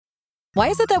Why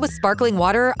is it that with sparkling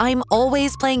water, I'm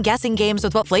always playing guessing games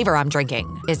with what flavor I'm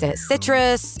drinking? Is it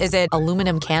citrus? Is it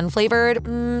aluminum can flavored?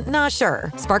 Not sure.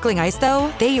 Sparkling ice,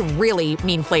 though, they really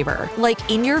mean flavor.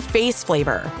 Like in-your-face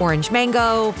flavor. Orange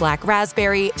mango, black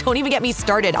raspberry. Don't even get me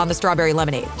started on the strawberry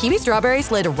lemonade. Kiwi Strawberry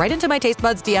slid right into my taste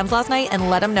buds DMs last night and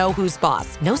let them know who's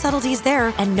boss. No subtleties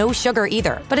there, and no sugar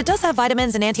either. But it does have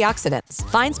vitamins and antioxidants.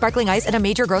 Find sparkling ice at a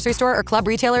major grocery store or club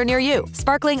retailer near you.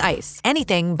 Sparkling ice.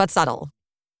 Anything but subtle.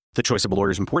 The choice of a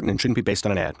lawyer is important and shouldn't be based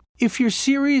on an ad. If you're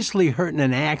seriously hurt in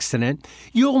an accident,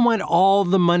 you'll want all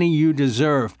the money you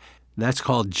deserve. That's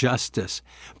called justice.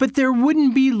 But there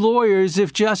wouldn't be lawyers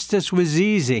if justice was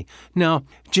easy. No,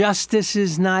 justice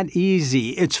is not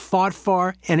easy. It's fought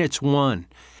for and it's won.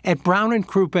 At Brown &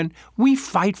 Crouppen, we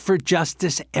fight for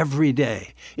justice every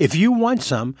day. If you want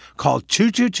some, call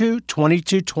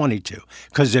 222-2222.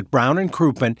 Because at Brown &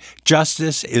 Crouppen,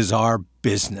 justice is our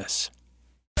business.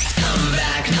 Come back.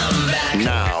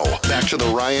 Now, back to the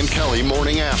Ryan Kelly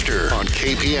Morning After on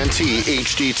KPNT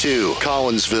HD2,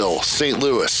 Collinsville, St.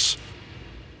 Louis.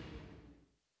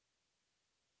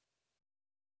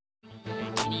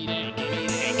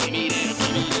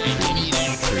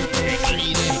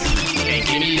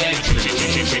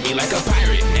 Treat me like a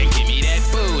pirate and give me that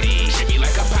booty. Treat me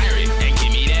like a pirate and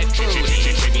give me that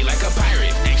booty. Treat me like a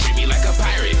pirate and treat me like a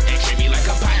pirate and treat me like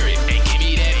a pirate and give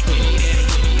me that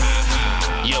booty. Ha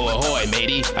ha. Yo, ahoy,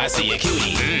 matey, I see a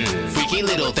cutie. Freaky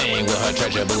little thing with her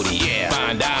treasure booty. Yeah,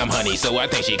 fine dime, honey, so I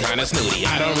think she kinda snooty.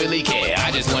 I don't really care,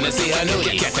 I just wanna see her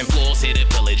nudie. Captain Floors here to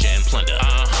pillage and plunder.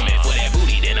 I'm in for that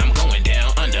booty, then I'm going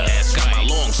down under. Got my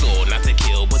long sword, not to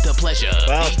kill, but to pleasure.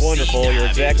 Well, it's wonderful. You're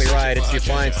exactly right. It's the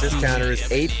Appliance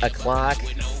Discounters 8 o'clock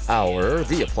hour.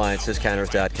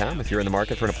 TheApplianceDiscounters.com. If you're in the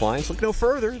market for an appliance, look no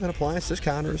further than Appliance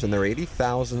Discounters and their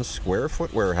 80,000 square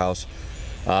foot warehouse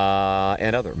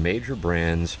and other major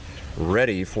brands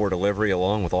ready for delivery,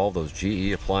 along with all those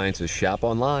GE appliances. Shop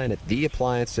online at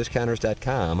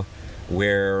TheApplianceDiscounters.com,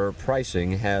 where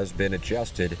pricing has been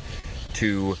adjusted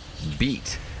to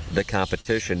beat the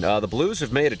competition. The Blues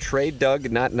have made a trade, Doug,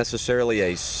 not necessarily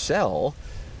a sell.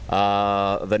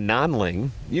 The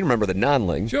Nonling, you remember the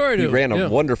Nonling? Sure I do. He ran a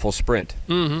wonderful sprint.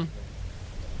 Mm-hmm.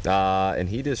 And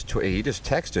he just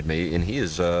texted me, and he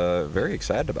is very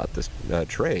excited about this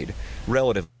trade,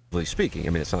 relatively speaking. I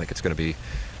mean, it's not like it's going to be,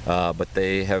 but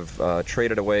they have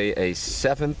traded away a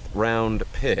 7th-round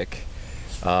pick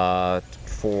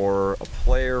for a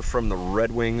player from the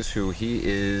Red Wings who he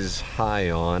is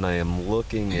high on. I am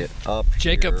looking it up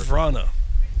Jacob here. Vrana.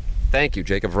 Thank you,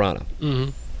 Jacob Vrana. Mm-hmm.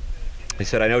 He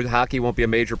said, I know hockey won't be a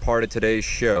major part of today's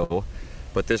show,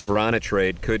 but this Vrana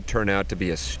trade could turn out to be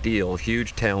a steal.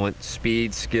 Huge talent,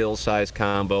 speed, skill, size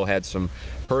combo, had some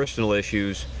personal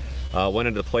issues, went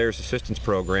into the Players Assistance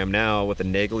Program now with a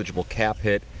negligible cap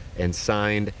hit and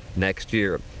signed next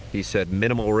year. He said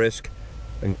minimal risk,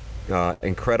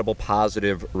 incredible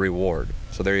positive reward.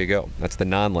 So there you go. That's the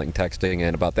Nonling texting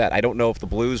in about that. I don't know if the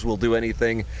Blues will do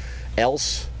anything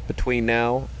else between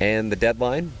now and the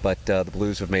deadline, but the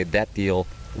Blues have made that deal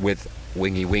with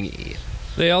Wingy.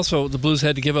 The Blues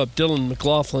had to give up Dylan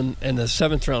McLaughlin and the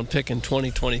 7th-round pick in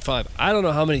 2025. I don't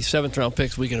know how many 7th-round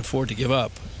picks we can afford to give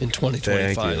up in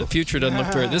 2025. The future doesn't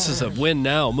look very. This is a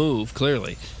win-now move,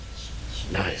 clearly.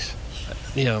 Nice.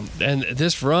 Yeah, and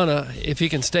this Vrana, if he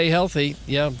can stay healthy,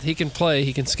 he can play.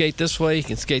 He can skate this way. He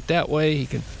can skate that way. He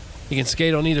can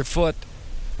skate on either foot.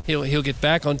 He'll get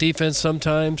back on defense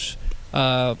sometimes.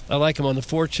 I like him on the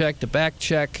forecheck, the back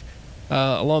check,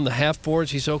 along the half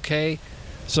boards. He's okay.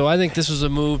 So I think this is a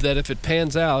move that if it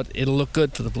pans out, it'll look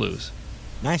good for the Blues.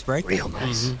 Nice break. Real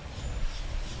nice.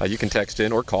 Mm-hmm. You can text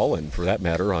in or call in, for that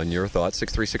matter, on your thoughts.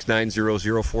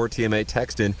 6369004 TMA.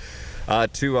 Text in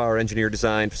to our engineer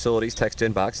design facilities. Text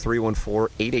inbox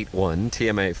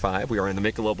 314-881-TMA5. We are in the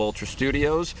Michelob Ultra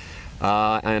Studios,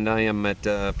 and I am at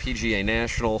PGA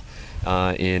National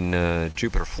in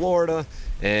Jupiter, Florida.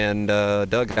 And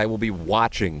Doug, I will be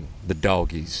watching the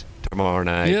Doggies tomorrow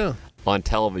night on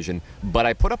television. But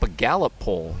I put up a Gallup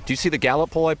poll. Do you see the Gallup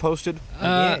poll I posted?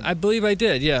 I believe I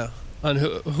did, yeah. On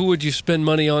who would you spend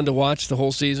money on to watch the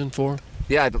whole season for?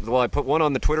 Yeah, well, I put one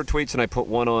on the Twitter tweets, and I put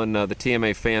one on the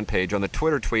TMA fan page. On the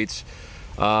Twitter tweets,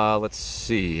 let's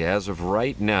see. As of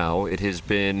right now, it has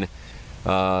been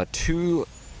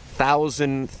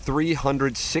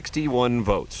 2,361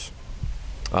 votes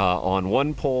on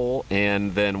one poll,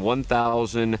 and then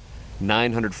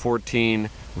 1,914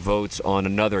 votes on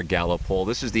another Gallup poll.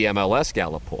 This is the MLS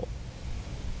Gallup poll.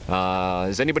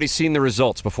 Has anybody seen the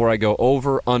results before I go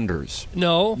over-unders?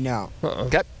 No.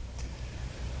 Okay.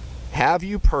 Have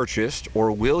you purchased,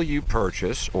 or will you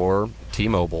purchase, or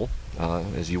T-Mobile,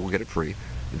 as you will get it free,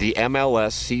 the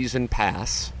MLS season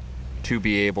pass to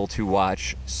be able to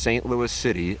watch St. Louis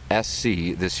City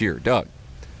SC this year. Doug,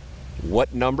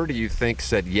 what number do you think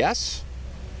said yes?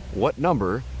 What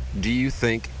number do you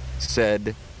think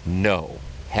said no?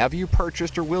 Have you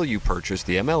purchased or will you purchase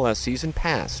the MLS season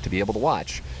pass to be able to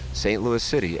watch St. Louis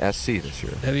City SC this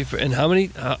year? And how many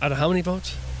out of how many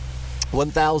votes?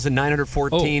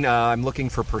 1,914. I'm looking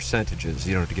for percentages.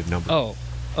 You don't have to give numbers. Oh,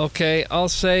 okay. I'll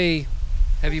say,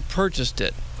 have you purchased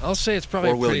it? I'll say it's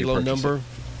probably Or a will pretty you low purchase number.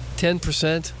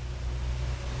 10%.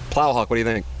 Plowhawk, what do you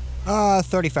think?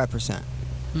 35%.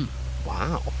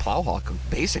 Wow, Plowhawk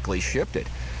basically shipped it.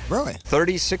 Really?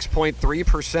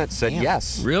 36.3% said Damn.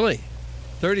 yes. Really?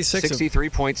 36.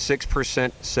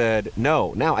 63.6% said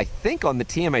no. Now, I think on the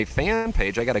TMA fan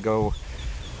page, I got to go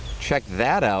check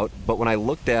that out. But when I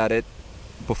looked at it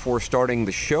before starting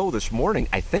the show this morning,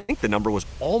 I think the number was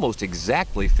almost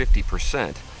exactly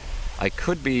 50%. I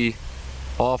could be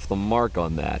off the mark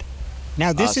on that.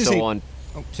 Now, this is on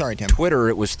sorry, Tim. Twitter,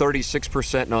 it was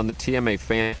 36%, and on the TMA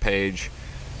fan page,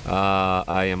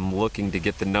 I am looking to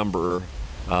get the number,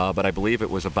 but I believe it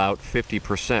was about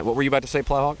 50%. What were you about to say,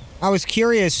 Plowhawk? I was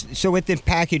curious. So with the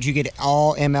package, you get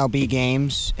all MLB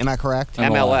games. Am I correct?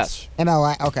 MLS.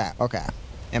 MLS. Okay.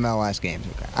 MLS games.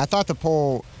 Okay. I thought the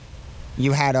poll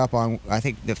you had up on, I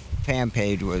think the fan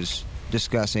page was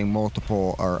discussing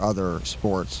multiple or other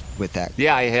sports with that.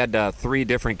 Yeah, I had 3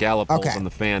 different Gallup polls Okay. on the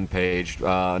fan page,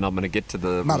 and I'm going to get to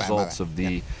the My bad. results of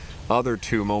the other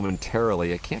 2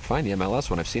 momentarily. I can't find the MLS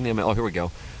one. I've seen the MLS. Oh, here we go.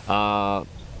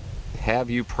 Have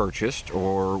you purchased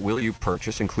or will you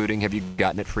purchase, including have you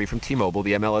gotten it free from T-Mobile,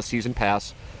 the MLS season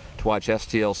pass to watch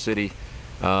STL City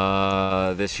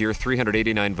this year?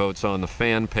 389 votes on the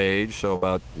fan page, so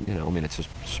about, it's a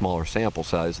smaller sample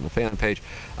size than the fan page.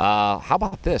 How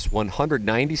about this?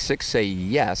 196 say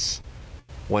yes,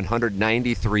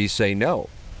 193 say no.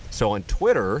 So on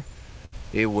Twitter,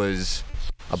 it was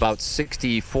about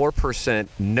 64%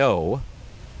 no,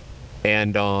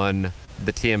 and on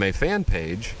the TMA fan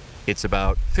page, it's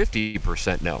about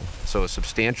 50% no. So a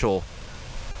substantial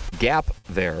gap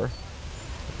there.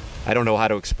 I don't know how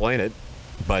to explain it,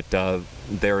 but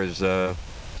there is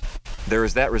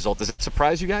that result. Does it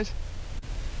surprise you guys?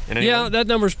 Yeah, that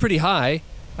number's pretty high.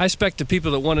 I expect the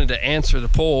people that wanted to answer the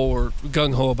poll were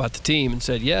gung-ho about the team and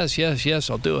said, yes,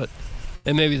 I'll do it.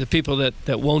 And maybe the people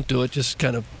that won't do it just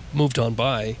kind of moved on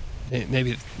by.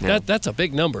 Maybe that's a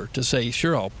big number to say,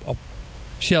 sure, I'll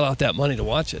shell out that money to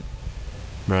watch it.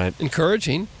 Right.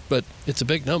 Encouraging, but it's a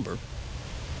big number.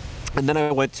 And then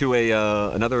I went to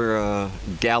another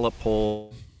Gallup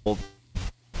poll.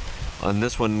 And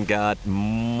this one got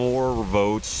more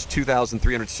votes,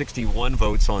 2,361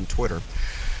 votes on Twitter.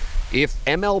 If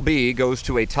MLB goes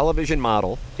to a television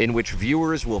model in which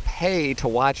viewers will pay to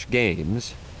watch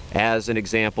games, as an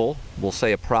example, we'll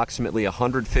say approximately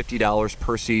 $150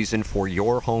 per season for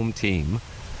your home team,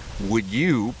 would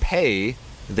you pay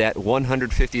that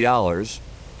 $150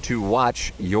 to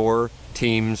watch your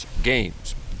team's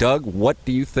games? Doug, what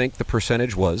do you think the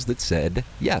percentage was that said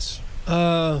yes?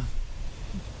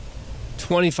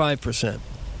 25%.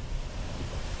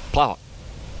 Plow.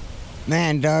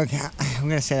 Man, Doug, I'm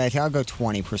going to say that. I'll go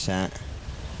 20%.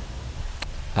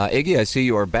 Iggy, I see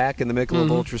you are back in the Michelob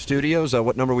Ultra Studios.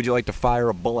 What number would you like to fire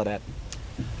a bullet at?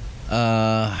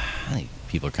 I think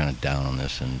people are kind of down on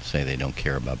this and say they don't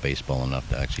care about baseball enough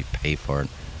to actually pay for it.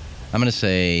 I'm going to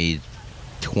say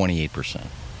 28%.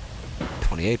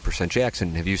 28%.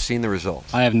 Jackson, have you seen the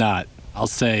results? I have not. I'll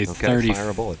say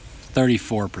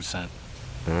 34%.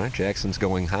 All right, Jackson's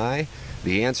going high.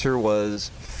 The answer was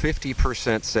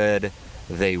 50% said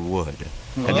they would.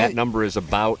 And that number is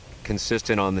about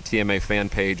consistent on the TMA fan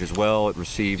page as well. It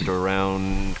received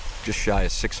around just shy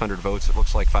of 600 votes. It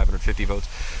looks like 550 votes.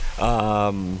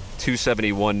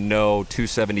 271 no,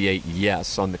 278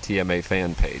 yes on the TMA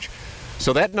fan page.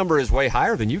 So that number is way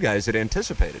higher than you guys had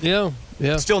anticipated. Yeah.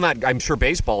 Still not, I'm sure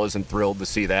baseball isn't thrilled to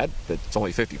see that. It's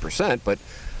only 50%, but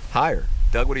higher.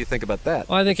 Doug, what do you think about that?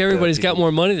 Well, I think everybody's got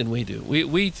more money than we do.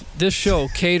 This show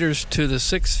caters to the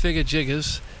six-figure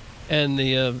jiggas and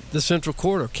the Central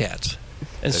Corridor cats.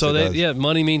 And so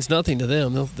money means nothing to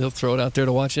them. They'll throw it out there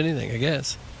to watch anything, I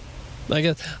guess.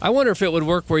 I wonder if it would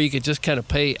work where you could just kind of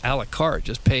pay a la carte,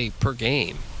 just pay per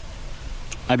game.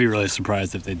 I'd be really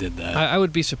surprised if they did that. I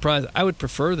would be surprised. I would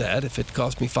prefer that if it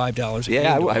cost me $5 a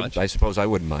game to watch. I suppose I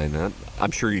wouldn't mind that.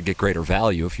 I'm sure you'd get greater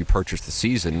value if you purchased the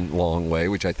season long way,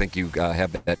 which I think you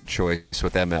have that choice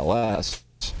with MLS,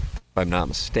 if I'm not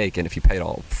mistaken, if you paid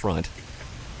all up front.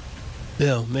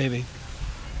 Yeah, maybe.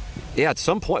 Yeah, at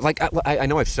some point, I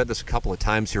know I've said this a couple of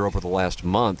times here over the last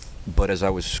month, but as I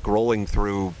was scrolling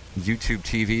through YouTube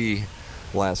TV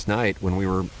last night when we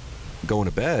were going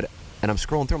to bed, and I'm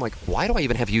scrolling through. I'm like, why do I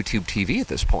even have YouTube TV at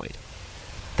this point?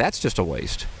 That's just a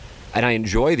waste. And I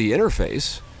enjoy the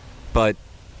interface, but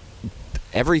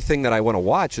everything that I want to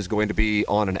watch is going to be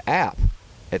on an app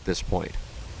at this point.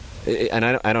 And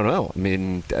I don't know. I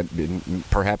mean,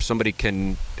 perhaps somebody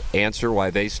can answer why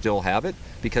they still have it,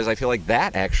 because I feel like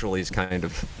that actually is kind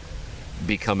of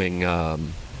becoming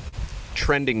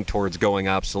trending towards going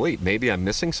obsolete. Maybe I'm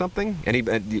missing something. Any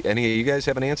of you guys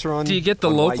have an answer on? Do you get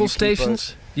the local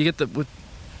stations? You get the with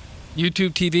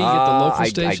YouTube TV. You get the local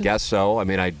stations. I guess so. I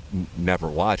mean, I never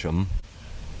watch them.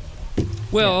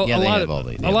 Well, Yeah, a they lot have of all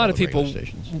the- they a have lot all of the people radio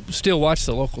stations. still watch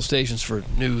the local stations for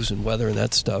news and weather and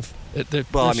that stuff.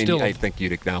 Well, I mean, I think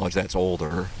you'd acknowledge that's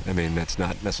older. I mean, that's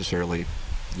not necessarily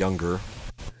younger.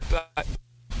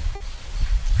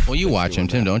 Well, you watch them,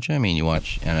 Tim, don't you? I mean, you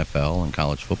watch NFL and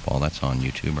college football. That's on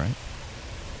YouTube, right?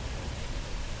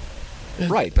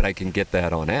 Right, but I can get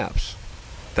that on apps.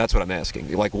 That's what I'm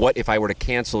asking. Like, what if I were to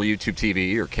cancel YouTube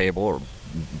TV or cable or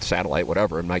satellite,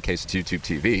 whatever? In my case, it's YouTube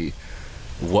TV.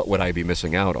 What would I be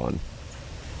missing out on?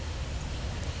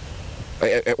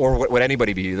 Or would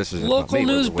anybody be? This is Local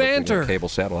news banter. Cable,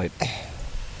 satellite.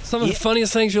 Some of the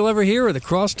funniest things you'll ever hear are the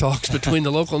crosstalks between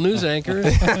the local news anchors.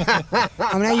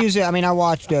 I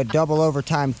watched a double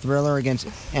overtime thriller against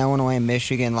Illinois and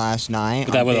Michigan last night.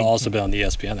 But that would have also been on the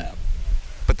ESPN app.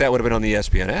 But that would have been on the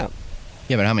ESPN app.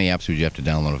 Yeah, but how many apps would you have to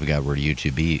download if you got rid of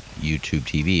YouTube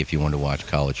TV if you wanted to watch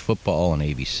college football on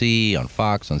ABC, on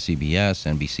Fox, on CBS,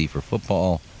 NBC for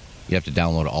football? You have to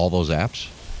download all those apps?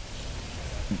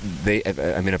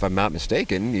 If I'm not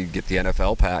mistaken, you get the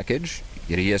NFL package,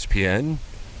 you get ESPN,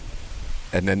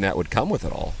 and then that would come with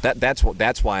it all.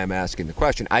 That's why I'm asking the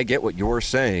question. I get what you're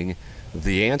saying.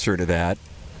 The answer to that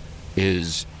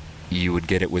is you would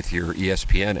get it with your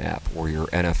ESPN app or your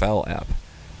NFL app.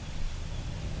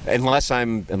 Unless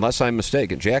I'm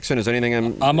mistaken. Jackson, is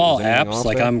anything I'm all anything apps. off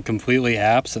Like there? I'm completely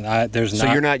apps, and there's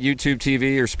So you're not YouTube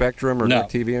TV or Spectrum or no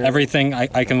DirecTV? Or everything.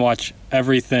 I can watch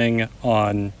everything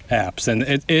on apps, and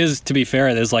it is, to be fair,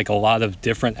 it is like a lot of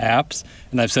different apps.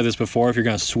 And I've said this before: if you're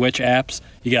going to switch apps,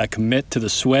 you got to commit to the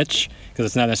switch because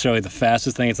it's not necessarily the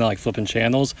fastest thing. It's not like flipping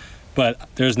channels, but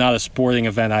there's not a sporting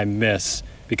event I miss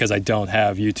because I don't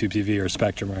have YouTube TV or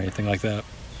Spectrum or anything like that.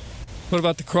 What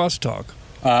about the crosstalk?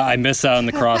 I miss out on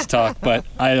the crosstalk, but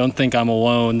I don't think I'm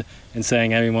alone in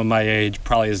saying anyone my age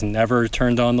probably has never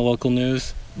turned on the local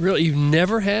news. Really? You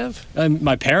never have?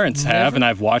 My parents have, Never? and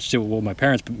I've watched it with my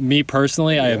parents. But me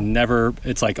personally, I have never.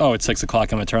 It's like, oh, it's 6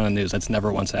 o'clock. I'm gonna turn on the news. That's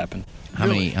never once happened.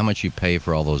 How much you pay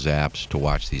for all those apps to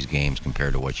watch these games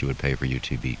compared to what you would pay for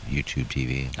YouTube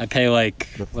TV? I pay like,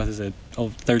 what is it,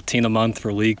 $13 a month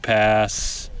for League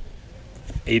Pass,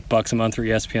 $8 a month for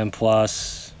ESPN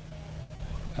Plus.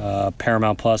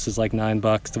 Paramount Plus is like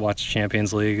 $9 to watch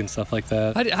Champions League and stuff like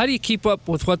that. How do you keep up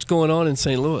with what's going on in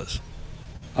St. Louis?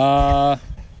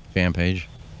 Fan page.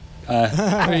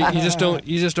 You just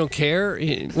don't care.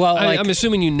 Well, I'm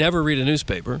assuming you never read a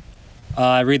newspaper.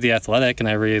 I read The Athletic and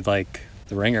I read like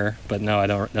The Ringer, but no, I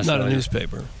don't necessarily. Not a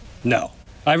newspaper. No,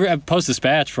 I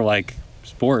Post-Dispatch for like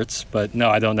sports, but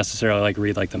no, I don't necessarily like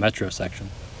read like the Metro section.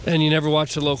 And you never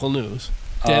watch the local news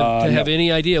to have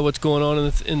any idea what's going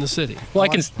on in the city. Well,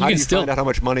 How do you find out how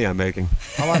much money I'm making?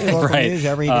 I watch local right. news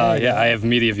every day. Yeah, I have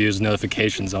media views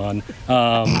notifications on.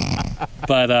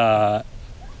 But I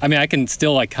mean, I can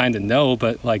still like kind of know,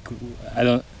 but like I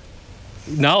don't.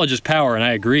 Knowledge is power, and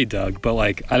I agree, Doug. But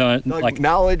like I don't like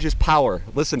knowledge is power.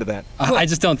 Listen to that. I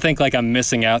just don't think like I'm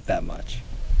missing out that much.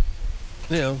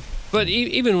 Yeah, but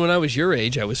even when I was your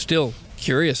age, I was still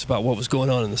curious about what was going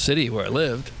on in the city where I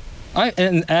lived.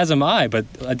 And as am I, but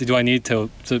do I need to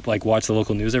like watch the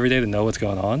local news every day to know what's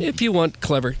going on? If you want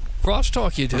clever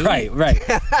crosstalk, you do. Right.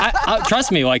 I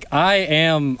trust me, like I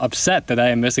am upset that I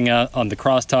am missing out on the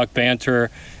crosstalk banter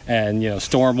and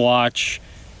Stormwatch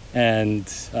and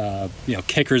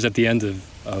kickers at the end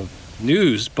of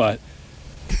news, but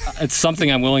it's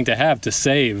something I'm willing to have to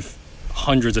save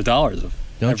hundreds of dollars of.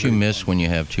 Don't you miss when you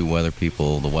have two weather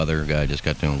people? The weather guy just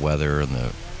got doing weather, and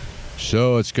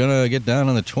so it's gonna get down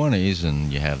in the 20s,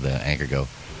 and you have the anchor go,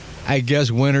 I guess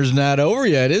winter's not over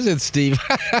yet, is it, Steve?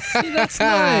 See, that's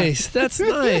nice. That's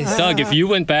nice. Doug, if you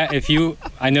went back,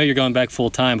 I know you're going back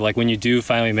full time, but like when you do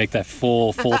finally make that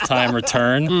full-time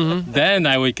return, then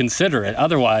I would consider it.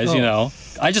 Otherwise,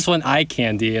 I just want eye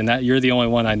candy, and that you're the only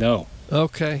one I know.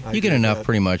 Okay. You get enough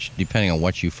pretty much, depending on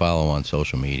what you follow on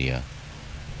social media.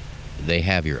 They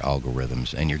have your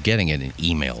algorithms, and you're getting it in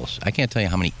emails. I can't tell you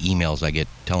how many emails I get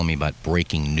telling me about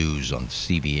breaking news on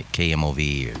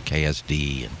KMOV or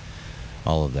KSD and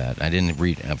all of that. I didn't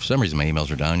read. For some reason, my emails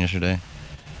were down yesterday.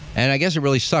 And I guess it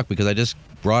really sucked because I just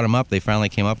brought them up. They finally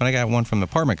came up, and I got one from the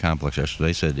apartment complex yesterday.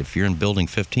 They said, if you're in building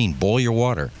 15, boil your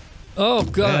water. Oh,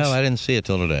 gosh. Well, I didn't see it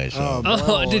till today. So.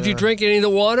 Did you drink any of the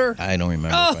water? I don't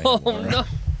remember. Oh, no.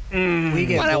 We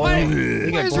get Why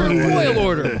is there a boil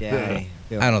order? Yeah.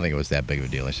 I don't think it was that big of a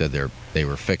deal. I said they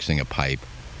were fixing a pipe,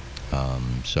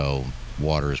 so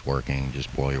water is working.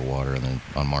 Just boil your water, and then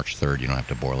on March 3rd, you don't have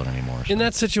to boil it anymore. So. In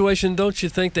that situation, don't you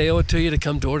think they owe it to you to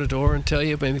come door to door and tell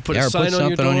you, maybe put a sign put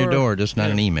something on your door? Just not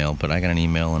an email. But I got an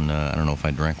email, and I don't know if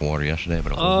I drank water yesterday,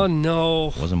 but it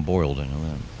wasn't boiled. I know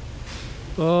that.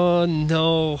 Oh,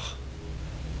 no.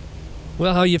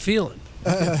 Well, how you feeling?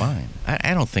 Fine.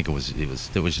 I don't think it was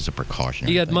just a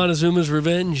precautionary You got thing. Montezuma's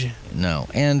revenge? No.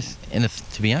 And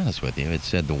if, to be honest with you, it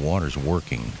said the water's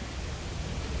working,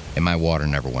 and my water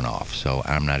never went off, so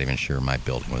I'm not even sure my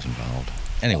building was involved.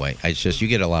 Anyway, it's just you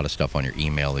get a lot of stuff on your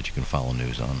email that you can follow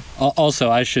news on.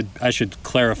 Also, I should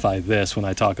clarify this when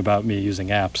I talk about me using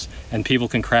apps. And people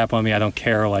can crap on me. I don't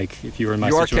care. Like if you were in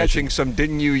my situation. You are catching some.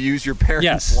 Didn't you use your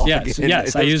parents' login?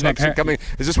 Yes. I use my parents.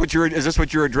 Is this what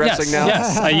you're addressing now?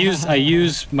 Yes. I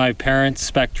use my parents'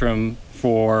 Spectrum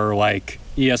for like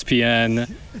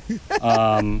ESPN.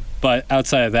 But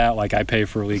outside of that, like I pay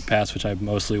for League Pass, which I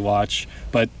mostly watch.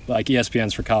 But like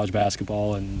ESPN's for college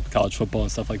basketball and college football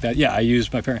and stuff like that. Yeah, I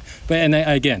use my parents. But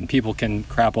again, people can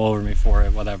crap all over me for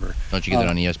it, whatever. Don't you get that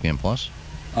on ESPN Plus?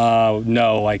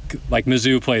 No, like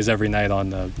Mizzou plays every night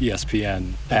on the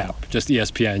ESPN app. Just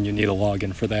ESPN, you need a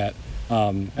login for that.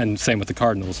 And same with the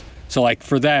Cardinals. So like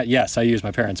for that, yes, I use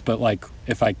my parents. But like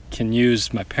if I can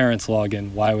use my parents'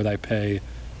 login, why would I pay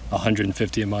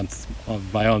 $150 a month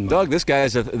of my own money? Doug, this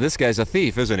guy's a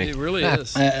thief, isn't he? He really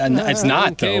is. It's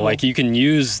not though. Like you can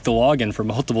use the login for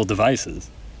multiple devices.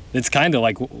 It's kind of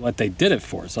like what they did it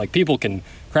for. So like people can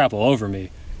crap all over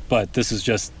me, but this is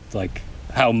just like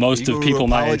how most of people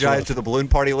my age. Apologize to the Balloon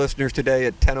Party listeners today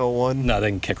at 10:01. No, they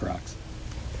can kick rocks.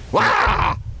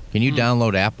 Wow! Can you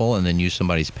download Apple and then use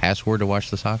somebody's password to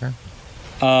watch the soccer?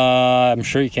 I'm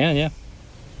sure you can. Yeah.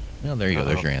 Well, there you go.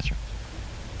 There's your answer.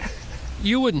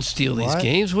 You wouldn't steal these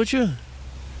games, would you?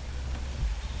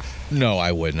 No,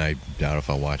 I wouldn't. I doubt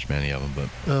if I watch many of them,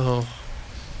 but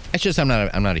it's just I'm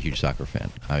not a huge soccer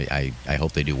fan. I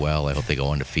hope they do well. I hope they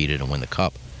go undefeated and win the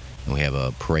cup. And we have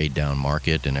a parade down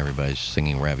Market, and everybody's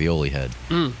singing Ravioli Head.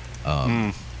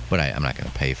 But I'm not going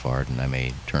to pay for it, and I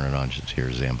may turn it on just to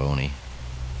hear Zamboni.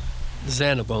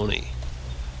 Zanaboni.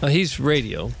 He's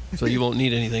radio, so you won't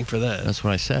need anything for that. That's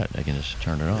what I said. I can just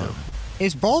turn it on.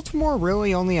 Is Baltimore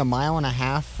really only a mile and a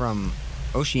half from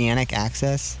oceanic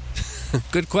access?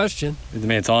 Good question. I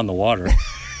mean, it's on the water.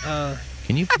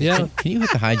 Can you hit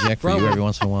the hijack for you every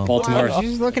once in a while? Baltimore. I was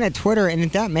just looking at Twitter,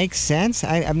 and that makes sense.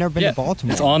 I've never been to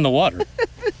Baltimore. It's on the water.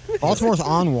 Baltimore's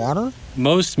on water?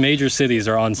 Most major cities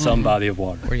are on some body of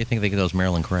water. Where do you think they get those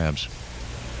Maryland crabs?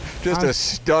 Just a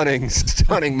stunning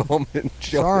moment.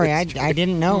 Sorry, I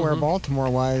didn't know where Baltimore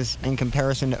was in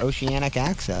comparison to oceanic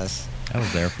access. I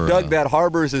was there for... Doug, that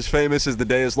harbor's as famous as the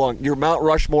day is long. You're Mount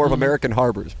Rushmore of American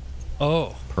harbors.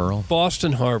 Oh. Pearl?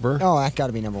 Boston Harbor. Oh, that got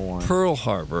to be number one. Pearl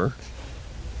Harbor.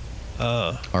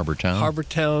 Harbortown?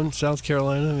 Harbortown, South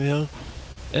Carolina, yeah.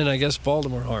 And I guess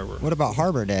Baltimore Harbor. What about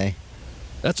Harbor Day?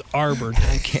 That's Arbor Day.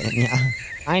 I'm kidding, yeah.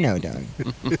 I know, Doug.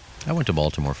 I went to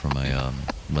Baltimore for my,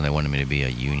 when they wanted me to be a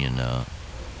union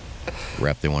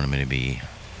rep, they wanted me to be,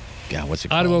 God, what's it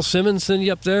called? Ottwell Simmons send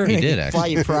you up there? He did, actually. Fly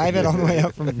you private all the way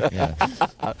up from...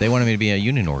 Yeah. They wanted me to be a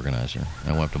union organizer.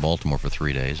 I went up to Baltimore for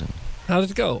 3 days. And how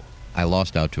did it go? I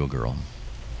lost out to a girl.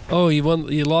 Oh, you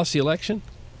lost the election?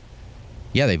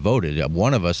 Yeah, they voted.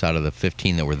 One of us out of the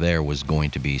 15 that were there was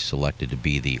going to be selected to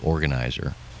be the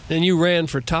organizer. And you ran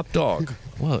for top dog.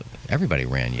 Well, everybody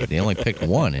ran you. They only picked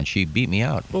one, and she beat me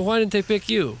out. Well, why didn't they pick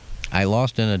you? I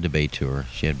lost in a debate tour.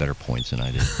 She had better points than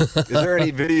I did. Is there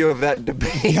any video of that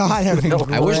debate?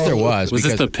 I wish there was. Was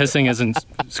this the pissing isn't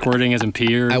squirting isn't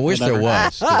pee or I wish there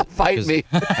was. Fight me.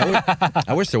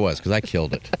 I wish there was, because I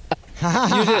killed it.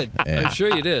 You did. Yeah. I'm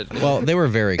sure you did. Well, they were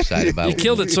very excited about it. You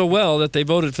killed it so well that they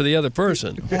voted for the other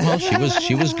person. Well,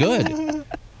 she was good.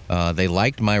 They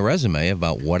liked my resume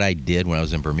about what I did when I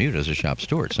was in Bermuda as a shop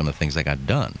steward, some of the things I got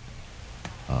done.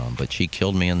 But she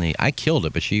killed me I killed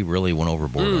it, but she really went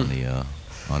overboard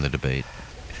on the debate.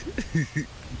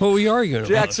 What were you arguing about?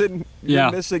 Jackson,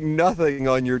 you're missing nothing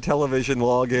on your television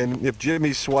login. If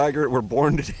Jimmy Swaggart were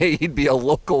born today, he'd be a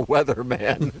local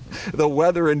weatherman. The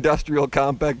weather industrial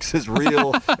complex is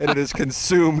real, and it has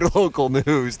consumed local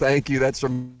news. Thank you. That's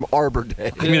from Arbor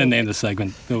Day. I'm going to name the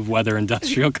segment the Weather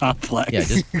Industrial Complex.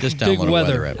 Yeah, just download a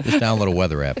weather app. Just download a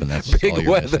weather app, and that's Big all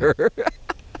you're weather. missing.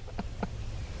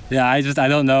 Yeah, I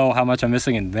don't know how much I'm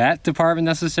missing in that department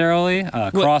necessarily.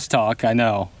 Crosstalk, I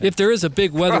know. If there is a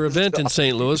big weather event in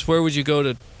St. Louis, where would you go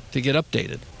to get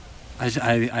updated?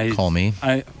 I Call me.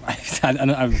 I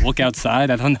look outside.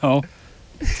 I don't know.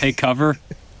 Take cover.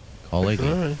 Call Iggy.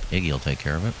 All right. Iggy will take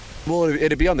care of it. Well,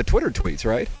 it'd be on the Twitter tweets,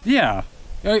 right? Yeah.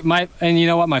 And you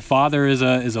know what? My father is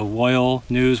a loyal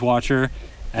news watcher,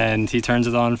 and he turns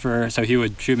it on so he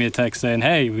would shoot me a text saying,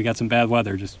 "Hey, we got some bad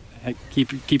weather. Just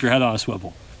keep your head on a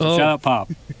swivel." So shout out, Pop.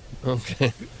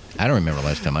 Okay. I don't remember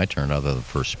last time I turned, other than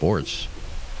for sports,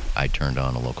 I turned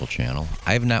on a local channel.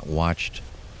 I have not watched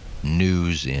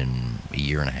news in a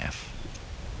year and a half.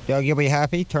 Doug, you'll be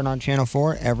happy. Turn on Channel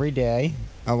 4 every day.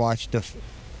 I watch the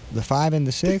 5 and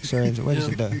the 6, or what is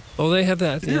it? Oh, they have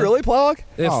that. Did you really, Plog?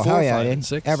 They have 4, hell yeah, 5, I and did.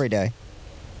 6. Every day.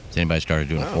 Has anybody started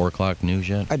doing 4 o'clock news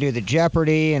yet? I do the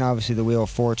Jeopardy and obviously the Wheel of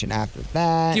Fortune after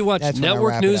that. Do you watch That's when I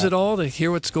network wrap it news up. at all to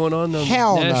hear what's going on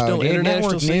Hell national, no, dude. international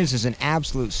Network scene? news is an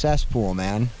absolute cesspool,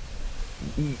 man.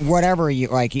 Whatever you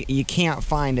like, you can't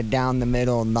find a down the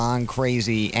middle,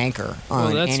 non-crazy anchor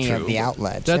on any of the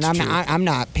outlets. That's and true. I'm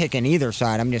not picking either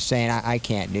side. I'm just saying I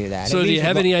can't do that. So do you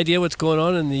have any idea what's going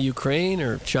on in the Ukraine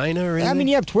or China or anything? I mean,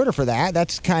 you have Twitter for that.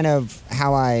 That's kind of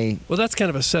how I. Well, that's kind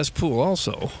of a cesspool,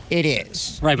 also. It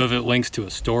is. Right, but if it links to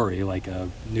a story, like a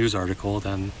news article,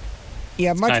 then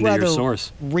Yeah, it's much kinda your rather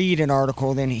source. read an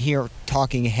article than hear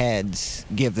talking heads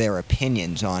give their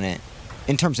opinions on it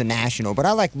in terms of national. But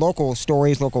I like local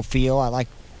stories, local feel. I like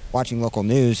watching local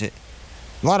news. A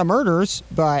lot of murders,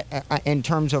 but in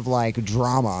terms of like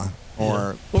drama or Well,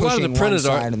 a lot pushing of the one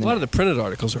side a lot of the printed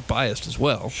articles are biased as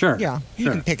well. Sure. Yeah, you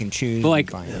sure. can pick and choose. But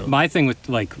like and find it. my thing with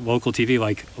like local TV,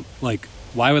 like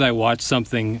why would I watch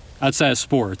something outside of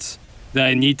sports that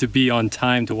I need to be on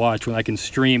time to watch when I can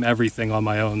stream everything on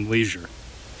my own leisure?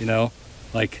 You know,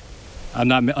 like I'm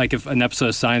not like if an episode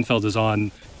of Seinfeld is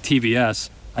on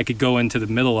TBS, I could go into the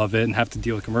middle of it and have to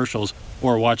deal with commercials,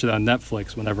 or watch it on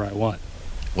Netflix whenever I want.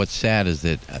 What's sad is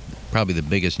that probably the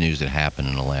biggest news that happened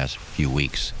in the last few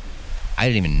weeks, I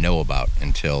didn't even know about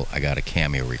until I got a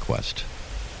Cameo request.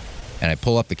 And I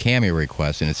pull up the Cameo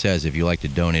request, and it says, if you'd like to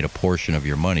donate a portion of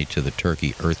your money to the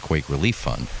Turkey Earthquake Relief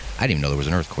Fund. I didn't even know there was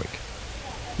an earthquake.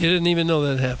 You didn't even know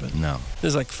that happened? No.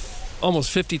 There's like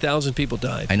almost 50,000 people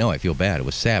died. I know, I feel bad. It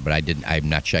was sad, but I'm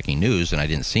not checking news, and I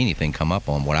didn't see anything come up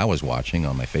on what I was watching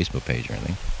on my Facebook page or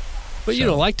anything. But you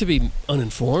don't like to be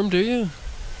uninformed, do you?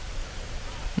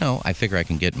 No, I figure I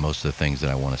can get most of the things that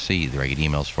I want to see. Either I get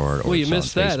emails for it or Well, you it's on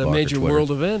missed that, a Facebook or major Twitter.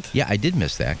 world event. Yeah, I did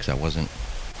miss that because I wasn't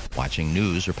watching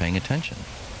news or paying attention.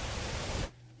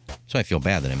 So I feel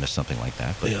bad that I missed something like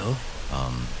that. But Yeah.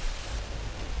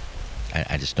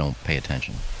 I just don't pay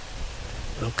attention.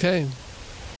 Okay.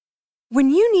 When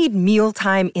you need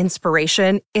mealtime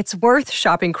inspiration, it's worth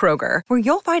shopping Kroger, where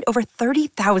you'll find over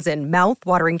 30,000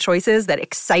 mouth-watering choices that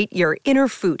excite your inner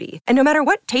foodie. And no matter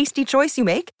what tasty choice you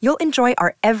make, you'll enjoy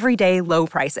our everyday low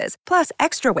prices, plus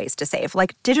extra ways to save,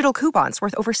 like digital coupons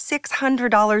worth over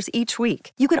 $600 each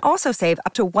week. You can also save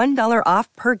up to $1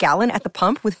 off per gallon at the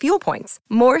pump with fuel points.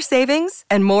 More savings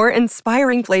and more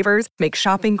inspiring flavors make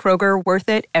shopping Kroger worth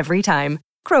it every time.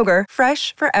 Kroger,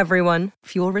 fresh for everyone.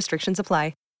 Fuel restrictions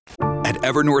apply. At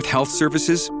Evernorth Health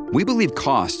Services, we believe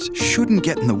costs shouldn't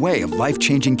get in the way of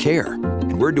life-changing care,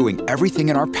 and we're doing everything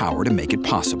in our power to make it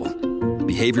possible.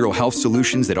 Behavioral health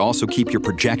solutions that also keep your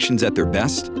projections at their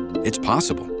best? It's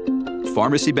possible.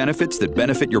 Pharmacy benefits that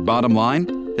benefit your bottom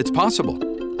line? It's possible.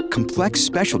 Complex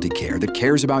specialty care that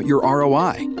cares about your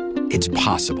ROI? It's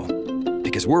possible.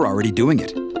 Because we're already doing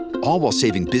it. All while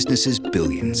saving businesses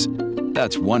billions.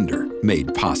 That's Wonder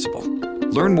made possible.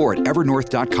 Learn more at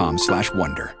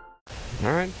evernorth.com/wonder.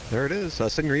 All right, there it is.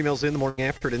 Send your emails in the morning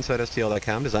after at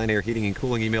InsideSTL.com. Design, Air, Heating, and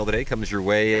Cooling email today comes your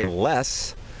way in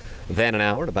less than an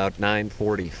hour at about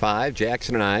 9:45.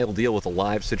 Jackson and I will deal with a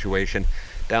live situation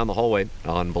down the hallway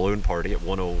on Balloon Party at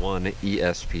 101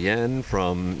 ESPN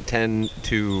from 10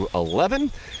 to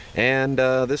 11. And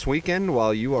this weekend,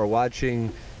 while you are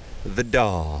watching the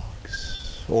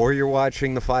Dogs or you're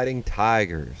watching the Fighting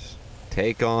Tigers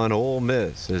take on Ole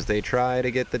Miss as they try to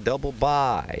get the double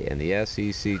bye in the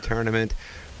SEC tournament,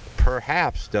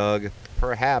 perhaps, Doug,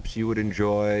 perhaps you would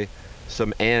enjoy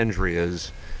some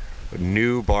Andrea's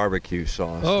new barbecue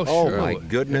sauce. Oh, sure. My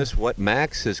goodness, what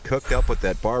Max has cooked up with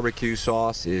that barbecue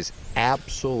sauce is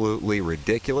absolutely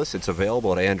ridiculous. It's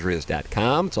available at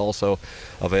Andreas.com. It's also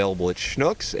available at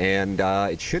Schnucks, and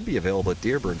it should be available at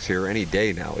Deerberg's here any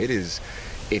day now. It is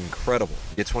incredible.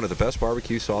 It's one of the best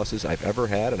barbecue sauces I've ever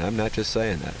had, and I'm not just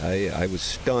saying that. I was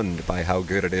stunned by how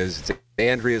good it is. It's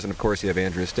Andrea's, and of course you have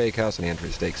Andrea's Steakhouse and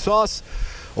Andrea's Steak Sauce.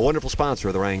 A wonderful sponsor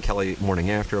of the Ryan Kelly Morning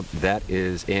After. That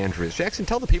is Andrews. Jackson,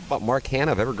 tell the people about Mark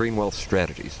Hanna of Evergreen Wealth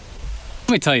Strategies.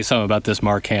 Let me tell you something about this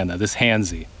Mark Hanna, this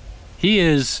Hansy. He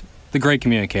is the great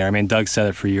communicator. I mean, Doug said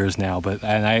it for years now, but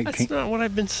That's not what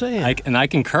I've been saying. I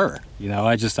concur.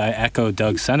 I echo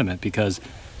Doug's sentiment because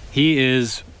he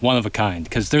is one of a kind.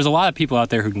 Because there's a lot of people out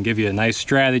there who can give you a nice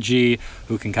strategy,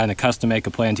 who can kind of custom make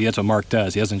a plan to you. That's what Mark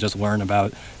does. He doesn't just learn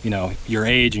about, your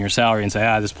age and your salary and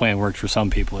say, this plan works for some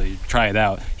people. You try it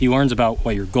out. He learns about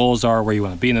what your goals are, where you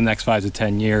want to be in the next 5 to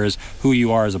 10 years, who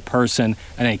you are as a person,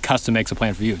 and then he custom makes a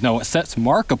plan for you. No, what sets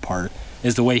Mark apart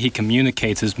is the way he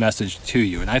communicates his message to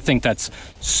you. And I think that's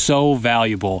so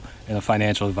valuable in a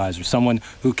financial advisor, someone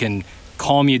who can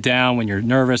calm you down when you're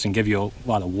nervous and give you a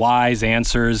lot of wise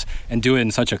answers and do it in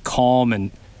such a calm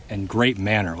and great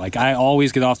manner. Like, I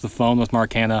always get off the phone with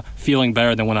Mark Hanna feeling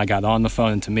better than when I got on the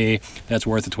phone, and to me, that's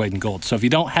worth its weight in gold. So if you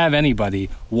don't have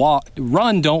anybody,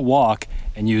 run, don't walk,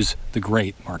 and use the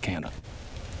great Mark Hanna.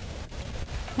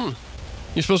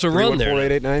 You're supposed to run there.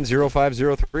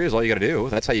 314-889-0503 is all you got to do.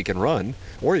 That's how you can run.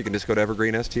 Or you can just go to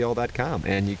evergreenstl.com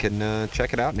and you can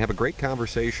check it out and have a great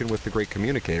conversation with the great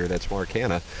communicator. That's Mark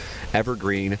Hanna,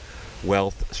 Evergreen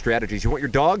Wealth Strategies. You want your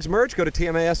dog's merch? Go to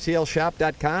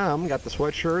tmastlshop.com. Got the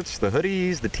sweatshirts, the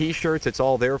hoodies, the T-shirts. It's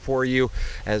all there for you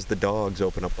as the dogs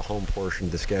open up the home portion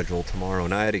of the schedule tomorrow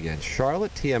night against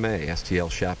Charlotte.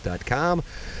 tmastlshop.com.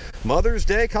 Mother's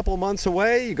Day, a couple of months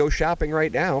away. You go shopping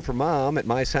right now for Mom at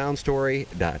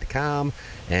mysoundstory.com.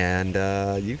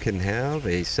 And you can have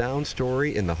a sound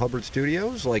story in the Hubbard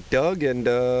Studios like Doug and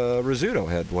Rizzuto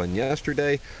had one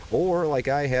yesterday, or like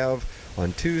I have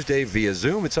on Tuesday via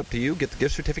Zoom. It's up to you. Get the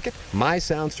gift certificate.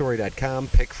 mysoundstory.com.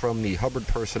 Pick from the Hubbard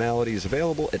personalities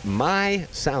available at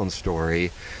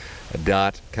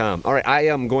mysoundstory.com. All right, I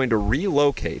am going to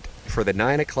relocate for the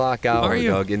 9 o'clock hour,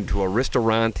 Doug, into a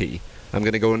Ristorante. I'm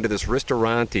going to go into this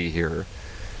Ristorante here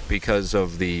because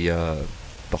of the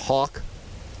hawk,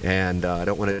 and I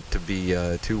don't want it to be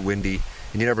too windy.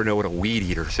 And you never know when a weed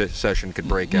eater session could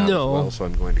break out as well, so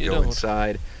I'm going to go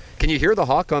inside. Can you hear the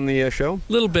hawk on the show?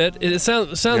 A little bit. It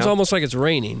sounds almost like it's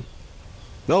raining.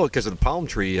 No, because of the palm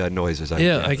tree noises.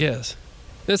 I guess.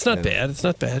 It's not bad. It's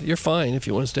not bad. You're fine if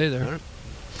you want to stay there.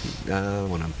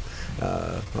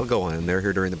 I'll go on in there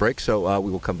here during the break. So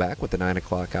we will come back with the 9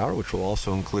 o'clock hour, which will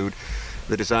also include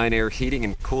the Design Air Heating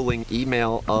and Cooling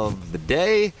email of the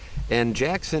day. And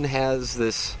Jackson has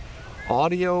this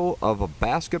audio of a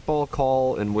basketball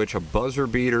call in which a buzzer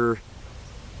beater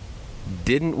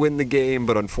didn't win the game,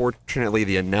 but unfortunately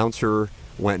the announcer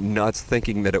went nuts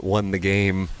thinking that it won the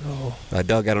game.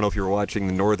 Doug, I don't know if you were watching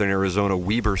the Northern Arizona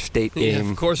Weber State game.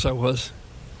 Yeah, of course I was.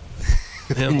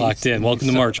 Locked in. Welcome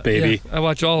to March, baby. Yeah, I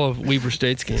watch all of Weber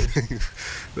State's games.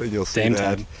 Then you'll see Same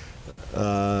that.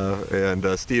 time.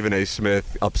 And Stephen A.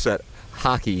 Smith upset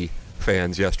hockey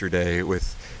fans yesterday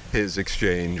with his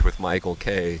exchange with Michael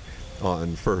Kay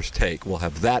on First Take. We'll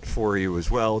have that for you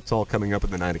as well. It's all coming up in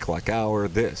the 9 o'clock hour.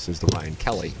 This is the Ryan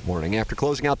Kelly Morning After,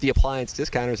 closing out the Appliance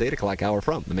Discounters 8 o'clock hour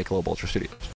from the Michelob Ultra Studios.